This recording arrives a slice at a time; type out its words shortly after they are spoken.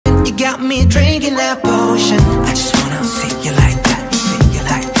You got me drinking that potion. I just wanna see you like that, see you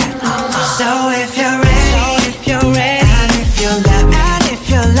like that. So if you're ready, and if you love me,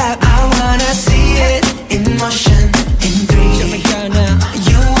 I wanna see it in motion, in 3D. Show me girl now.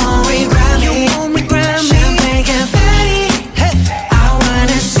 You won't regret me, champagne confetti. Hey, I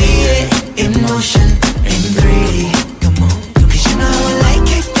wanna see it in motion, in 3D. Come on, 'cause you know I like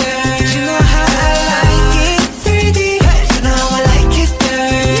it, girl. You know how I like it, 3D. You know I like it, girl.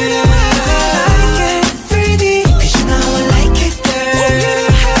 You know how I like it, 3D. 'Cause you know I like it, girl. You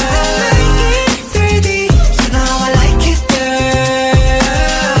know how I like it, 3D. You know I like it, girl.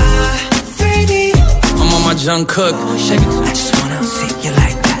 3D. I'm on my Jung Kook. Shake it. I just wanna see you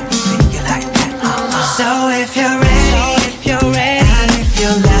like that, see you like that. So if you're ready, and if you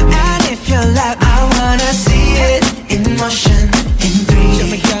love me, I wanna see it in motion, in 3D. Show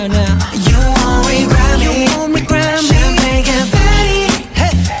me girl now. You won't regret me, champagne confetti.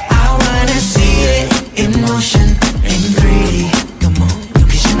 Hey, I wanna see it in motion, in 3D. Come on,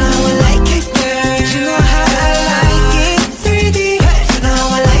 'cause you know I like it, girl. You know how I like it, 3D. You know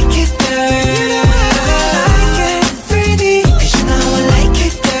I like it, girl. You know how I like it, 3D. 'Cause you know I like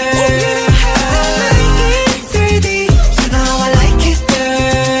it, girl. You know how I like it, 3D. You know I like it,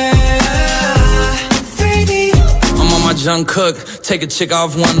 girl. 3D. I'm on my Jung Kook. Take a chick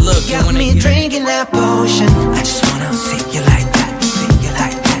off one look. Got me drinking that potion. I just wanna see you like